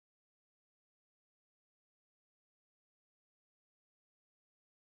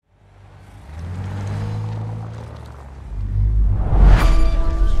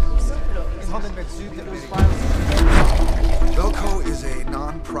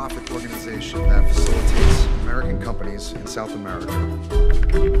non-profit organization that facilitates American companies in South America.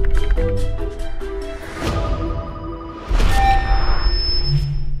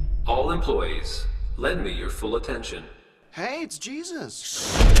 All employees, lend me your full attention. Hey, it's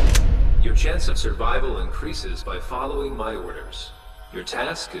Jesus. Your chance of survival increases by following my orders. Your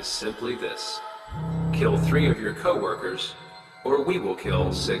task is simply this. Kill 3 of your co-workers, or we will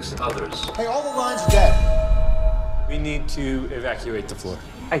kill 6 others. Hey, all the lines are dead. We need to evacuate the floor.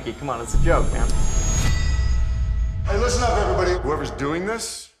 Mikey, come on, it's a joke, man. Hey, listen up, everybody. Whoever's doing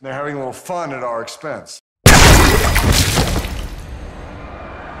this, they're having a little fun at our expense.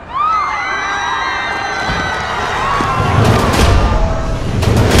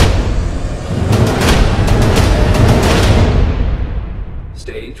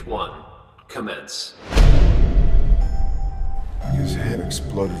 Stage 1. Commence. His head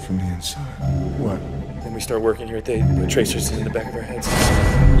exploded from the inside. What? When we start working here, they put tracers in the back of our heads.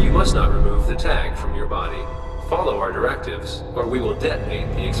 You must not remove the tag from your body. Follow our directives, or we will detonate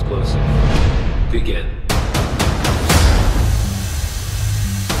the explosive. Begin.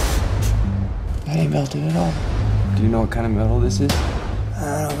 That ain't melted at all. Do you know what kind of metal this is?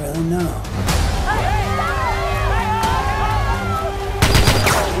 I don't really know.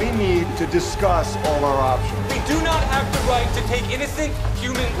 We need to discuss all our options. We do not have the right to take innocent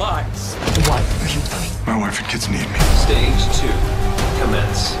human lives. Why are you doing? My wife and kids need me. Stage 2.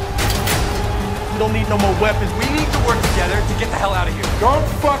 Commence. We don't need no more weapons. We need to work together to get the hell out of here. Don't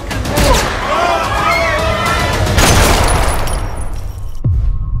fucking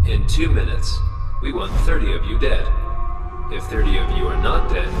move! In 2 minutes, we want 30 of you dead. If 30 of you are not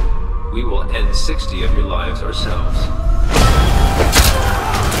dead, we will end 60 of your lives ourselves.